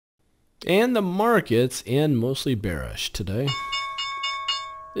And the markets end mostly bearish today.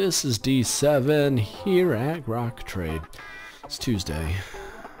 This is D7 here at Grok Trade. It's Tuesday,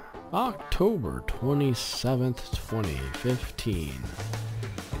 October 27th, 2015.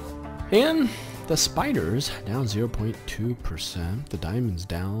 And the spiders down 0.2%. The diamonds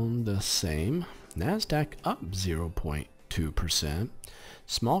down the same. NASDAQ up 0.2%.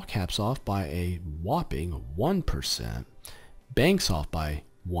 Small caps off by a whopping 1%. Banks off by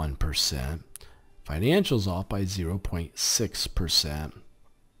 1%. Financials off by 0.6%.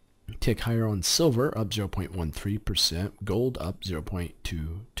 Tick higher on silver, up 0.13%. Gold up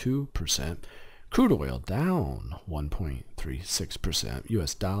 0.22%. Crude oil down 1.36%.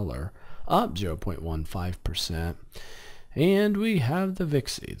 US dollar up 0.15%. And we have the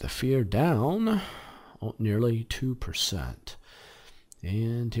VIXY, the fear down nearly 2%.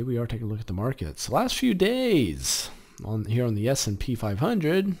 And here we are taking a look at the markets. The last few days here on the S&P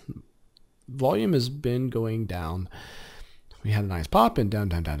 500, volume has been going down. We had a nice pop and down.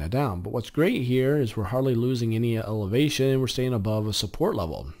 But what's great here is we're hardly losing any elevation and we're staying above a support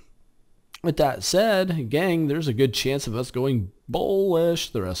level. With that said, gang, there's a good chance of us going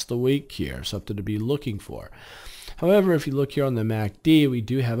bullish the rest of the week here. Something to be looking for. However, if you look here on the MACD, we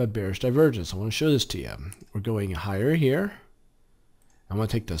do have a bearish divergence. I want to show this to you. We're going higher here. I'm going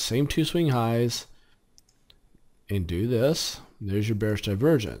to take the same two swing highs and do this. There's your bearish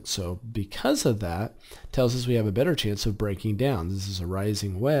divergence. So because of that, tells us we have a better chance of breaking down. This is a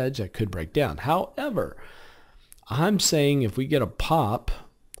rising wedge that could break down. However, I'm saying if we get a pop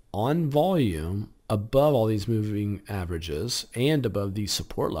on volume above all these moving averages and above these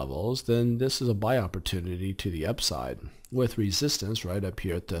support levels, then this is a buy opportunity to the upside with resistance right up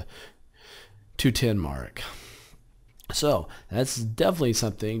here at the 210 mark. So that's definitely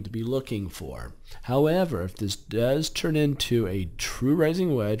something to be looking for. However, if this does turn into a true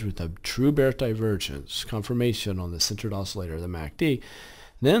rising wedge with a true bearish divergence confirmation on the centered oscillator, the MACD,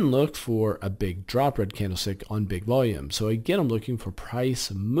 then look for a big drop red candlestick on big volume. So again, I'm looking for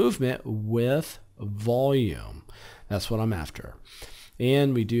price movement with volume. That's what I'm after.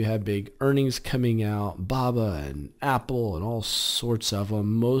 And we do have big earnings coming out, Baba and Apple and all sorts of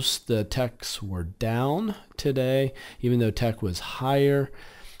them. Most of the techs were down today, even though tech was higher.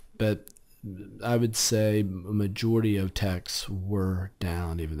 But I would say a majority of techs were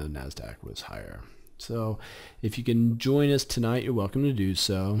down, even though NASDAQ was higher. So if you can join us tonight, you're welcome to do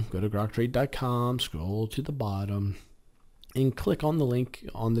so. Go to groktrade.com, scroll to the bottom, and click on the link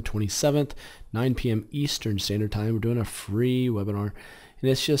on the 27th, 9 p.m. Eastern Standard Time. We're doing a free webinar, and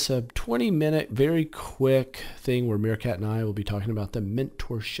it's just a 20-minute, very quick thing where Meerkat and I will be talking about the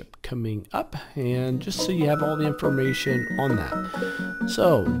mentorship coming up, and just so you have all the information on that.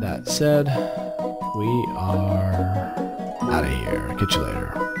 So that said, we are out of here. Catch you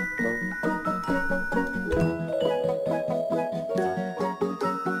later.